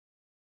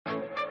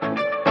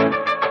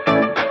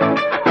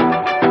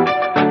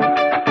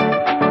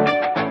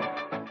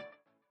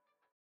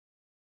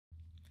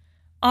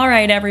All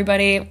right,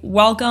 everybody,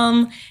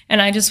 welcome.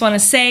 And I just want to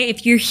say,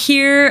 if you're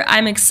here,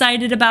 I'm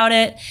excited about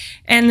it.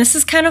 And this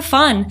is kind of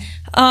fun.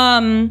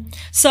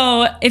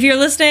 So if you're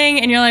listening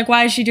and you're like,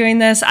 why is she doing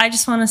this? I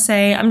just want to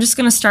say, I'm just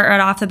going to start right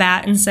off the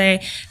bat and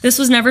say, this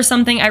was never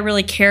something I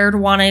really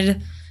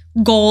wanted,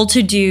 goal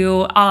to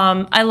do.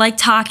 I like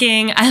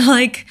talking. I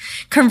like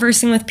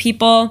conversing with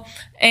people.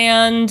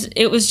 And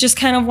it was just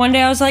kind of one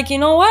day I was like, you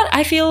know what?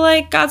 I feel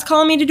like God's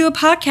calling me to do a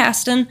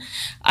podcast. And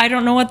I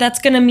don't know what that's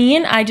going to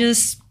mean. I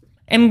just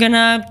am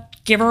gonna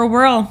give her a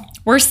whirl.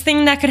 Worst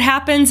thing that could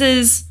happen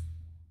is,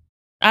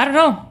 I don't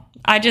know.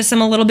 I just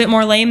am a little bit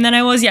more lame than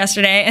I was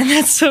yesterday, and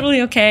that's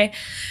totally okay.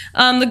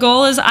 The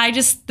goal is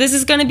this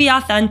is gonna be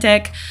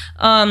authentic.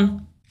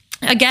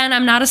 Again,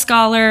 I'm not a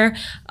scholar.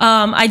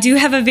 I do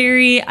have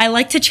I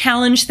like to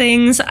challenge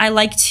things. I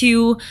like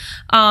to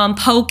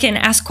poke and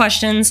ask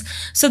questions.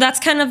 So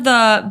that's kind of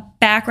the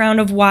background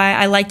of why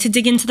I like to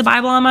dig into the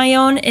Bible on my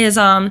own is,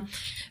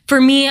 for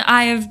me,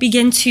 I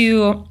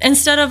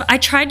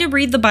tried to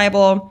read the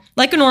Bible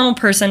like a normal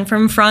person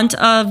from front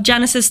of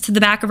Genesis to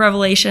the back of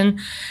Revelation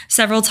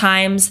several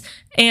times.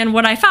 And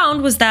what I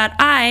found was that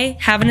I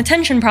have an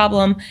attention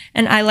problem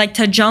and I like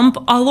to jump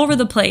all over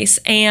the place.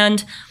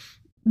 And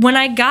when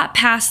I got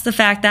past the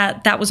fact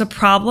that that was a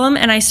problem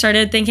and I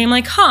started thinking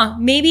like,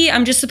 maybe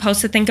I'm just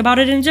supposed to think about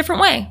it in a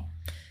different way.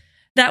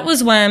 That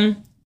was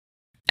when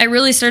I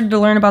really started to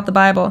learn about the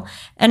Bible.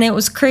 And it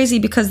was crazy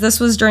because this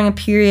was during a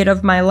period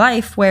of my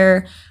life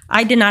where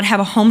I did not have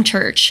a home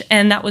church.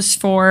 And that was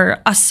for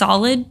a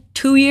solid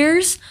 2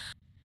 years.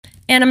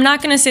 And I'm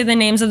not going to say the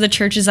names of the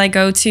churches I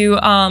go to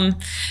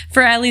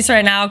for at least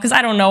right now, because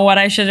I don't know what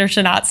I should or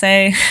should not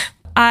say.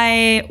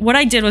 What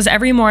I did was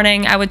every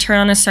morning I would turn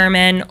on a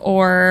sermon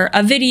or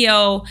a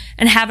video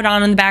and have it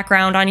on in the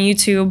background on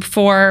YouTube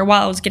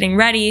while I was getting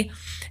ready.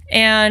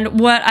 And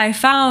what I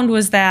found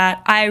was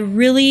that I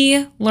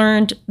really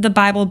learned the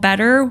Bible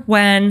better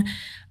when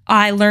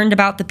I learned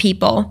about the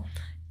people.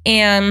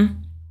 And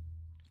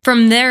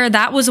from there,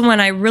 that was when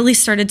I really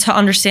started to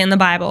understand the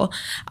Bible.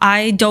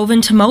 I dove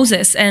into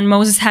Moses, and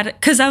Moses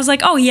because I was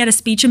like, he had a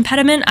speech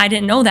impediment. I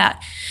didn't know that.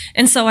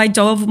 And so I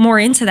dove more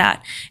into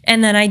that.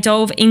 And then I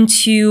dove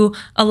into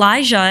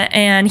Elijah,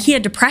 and he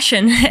had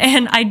depression.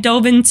 And I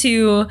dove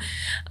into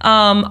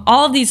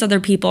all of these other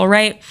people,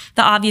 right?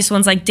 The obvious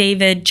ones like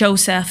David,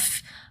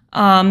 Joseph,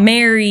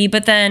 Mary,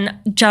 but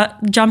then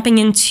jumping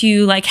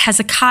into like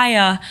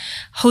Hezekiah,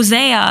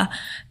 Hosea,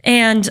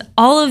 and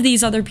all of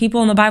these other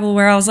people in the Bible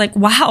where I was like,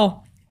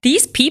 wow,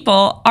 these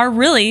people are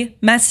really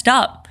messed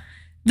up.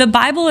 The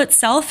Bible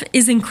itself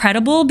is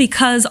incredible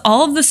because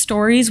all of the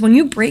stories, when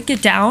you break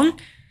it down,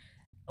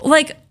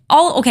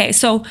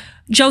 so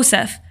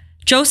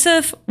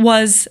Joseph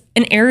was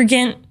an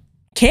arrogant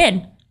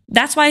kid.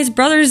 That's why his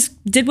brothers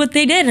did what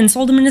they did and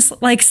sold him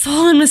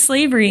into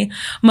slavery.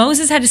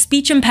 Moses had a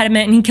speech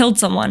impediment and he killed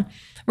someone,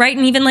 right?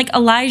 And even like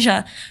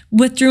Elijah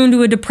withdrew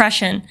into a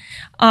depression.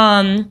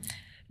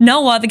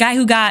 Noah, the guy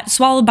who got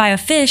swallowed by a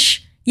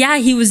fish,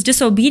 he was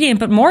disobedient,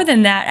 but more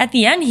than that, at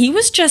the end, he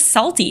was just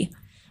salty.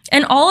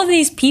 And all of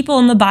these people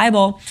in the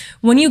Bible,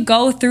 when you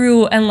go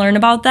through and learn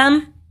about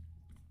them,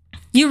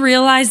 you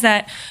realize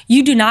that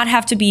you do not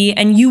have to be,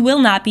 and you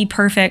will not be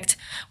perfect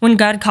when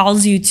God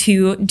calls you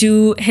to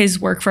do his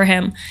work for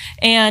him.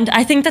 And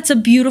I think that's a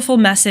beautiful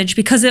message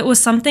because it was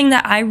something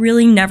that I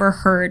really never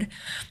heard.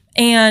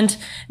 And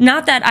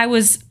not that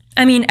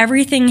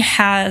everything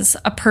has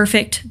a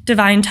perfect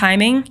divine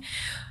timing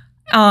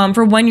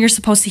for when you're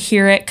supposed to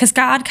hear it. Because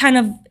God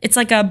it's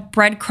like a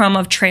breadcrumb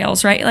of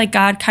trails, right? Like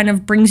God kind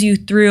of brings you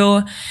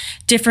through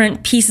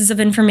different pieces of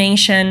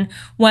information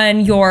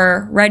when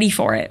you're ready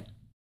for it.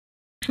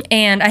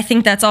 And I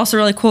think that's also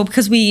really cool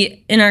because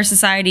in our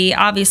society,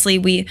 obviously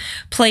we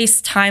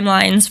place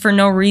timelines for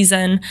no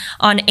reason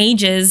on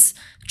ages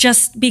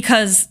just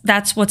because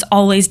that's what's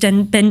always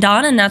been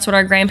done. And that's what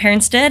our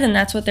grandparents did. And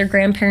that's what their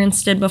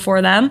grandparents did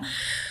before them.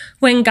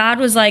 When God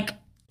was like,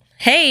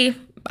 hey,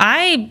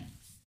 I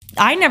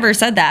never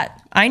said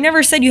that. I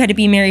never said you had to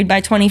be married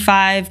by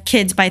 25,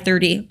 kids by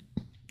 30.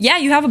 Yeah,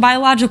 you have a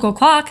biological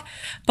clock,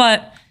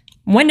 but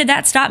when did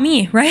that stop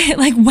me, right?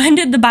 Like, when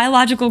did the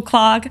biological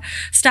clock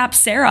stop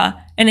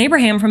Sarah and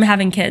Abraham from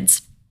having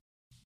kids?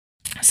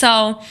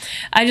 So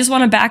I just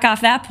want to back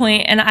off that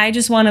point, and I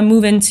just want to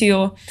move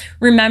into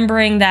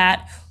remembering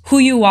that who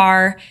you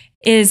are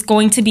is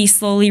going to be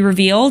slowly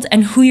revealed,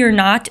 and who you're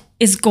not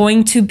is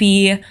going to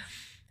be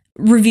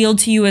revealed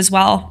to you as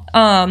well.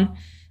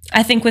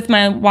 I think with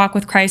my walk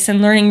with Christ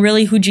and learning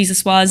really who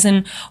Jesus was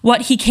and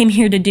what he came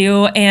here to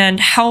do and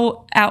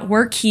how at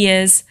work he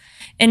is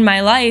in my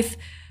life,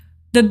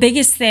 the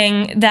biggest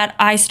thing that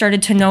I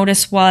started to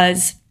notice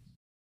was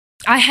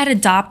I had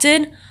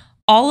adopted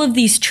all of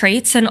these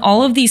traits and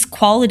all of these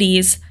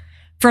qualities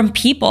from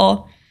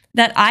people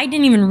that I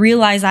didn't even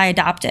realize I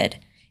adopted.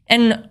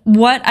 And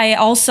what I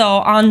also,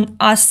 on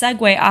a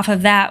segue off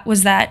of that,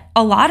 was that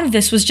a lot of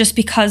this was just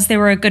because they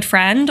were a good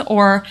friend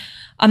or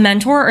a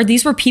mentor, or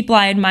these were people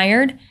I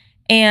admired.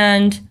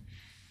 And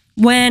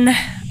when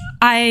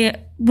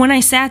I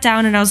sat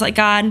down and I was like,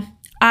 God,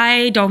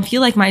 I don't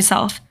feel like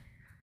myself.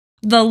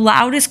 The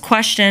loudest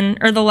question,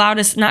 or the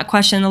loudest, not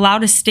question, the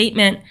loudest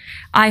statement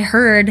I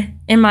heard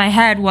in my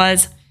head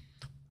was,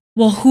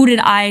 well, who did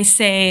I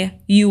say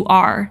you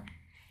are?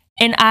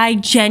 And I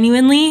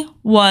genuinely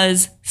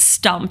was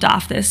stumped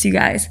off this, you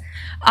guys.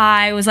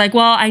 I was like,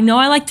 well, I know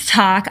I like to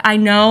talk. I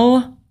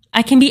know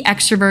I can be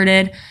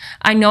extroverted.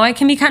 I know I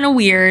can be kind of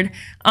weird.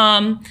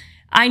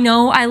 I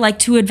know I like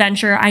to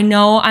adventure. I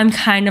know I'm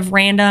kind of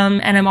random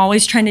and I'm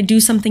always trying to do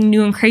something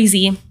new and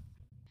crazy.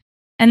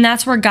 And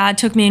that's where God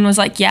took me and was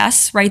like,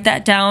 yes, write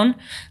that down,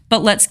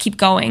 but let's keep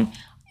going.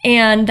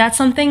 And that's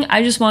something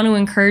I just want to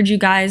encourage you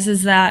guys,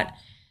 is that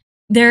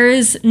there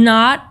is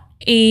not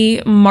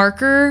a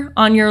marker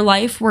on your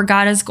life where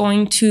God is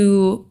going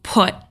to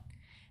put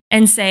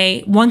and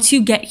say, once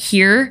you get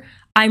here,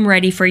 I'm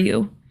ready for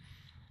you.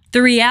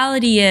 The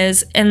reality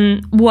is,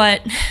 and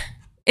what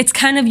it's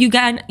kind of, you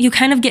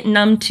kind of get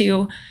numb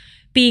to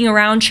being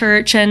around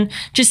church and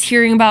just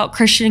hearing about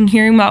Christian,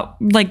 hearing about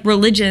like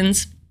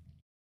religions,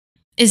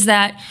 is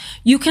that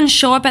you can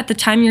show up at the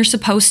time you're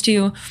supposed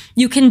to,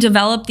 you can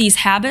develop these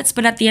habits,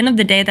 but at the end of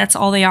the day, that's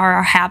all they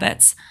are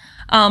habits.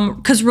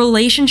 Because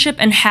relationship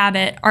and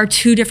habit are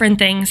two different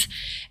things.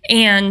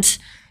 And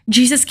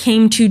Jesus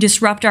came to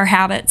disrupt our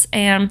habits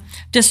and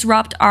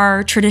disrupt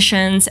our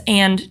traditions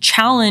and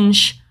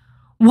challenge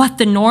what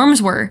the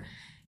norms were.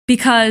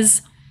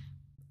 Because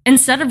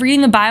instead of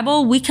reading the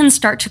Bible, we can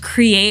start to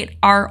create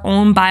our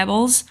own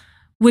Bibles,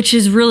 which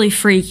is really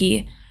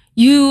freaky.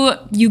 You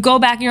go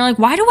back and you're like,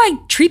 why do I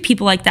treat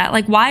people like that?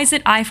 Like, why is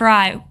it eye for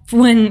eye?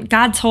 When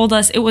God told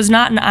us it was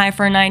not an eye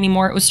for an eye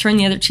anymore, it was turn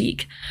the other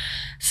cheek.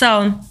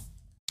 So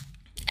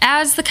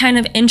as the kind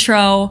of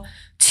intro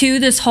to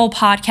this whole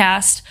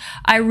podcast,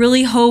 I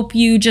really hope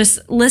you just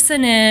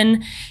listen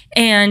in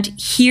and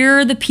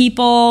hear the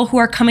people who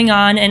are coming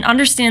on and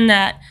understand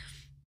that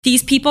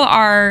these people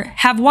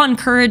have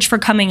courage for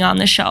coming on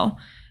the show,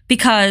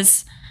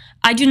 because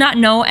I do not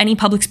know any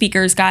public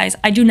speakers, guys.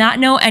 I do not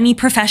know any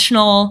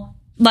professional,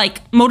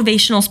 like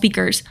motivational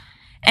speakers.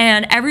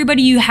 And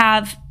everybody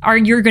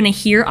you're going to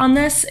hear on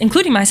this,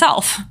 including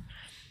myself,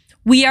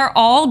 we are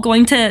all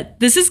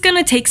this is going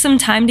to take some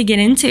time to get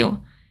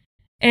into.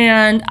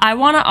 And I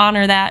want to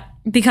honor that,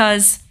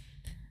 because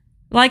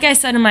like I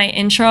said in my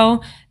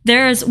intro,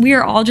 we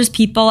are all just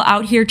people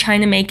out here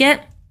trying to make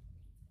it.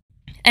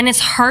 And it's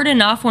hard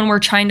enough when we're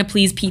trying to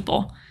please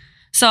people.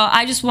 So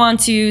I just want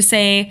to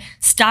say,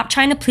 stop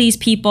trying to please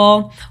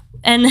people.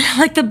 And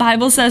like the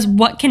Bible says,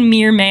 what can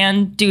mere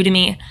man do to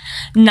me?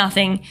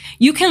 Nothing.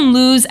 You can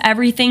lose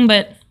everything,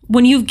 but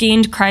when you've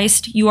gained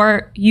Christ,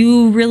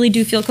 you really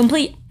do feel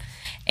complete.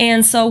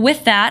 And so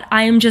with that,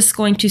 I am just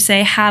going to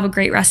say, have a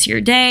great rest of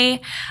your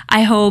day.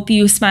 I hope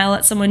you smile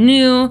at someone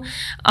new,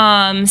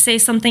 say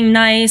something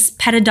nice,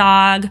 pet a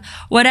dog,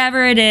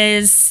 whatever it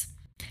is.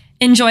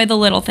 Enjoy the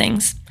little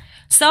things.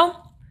 So,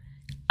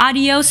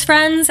 adios,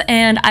 friends,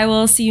 and I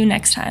will see you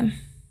next time.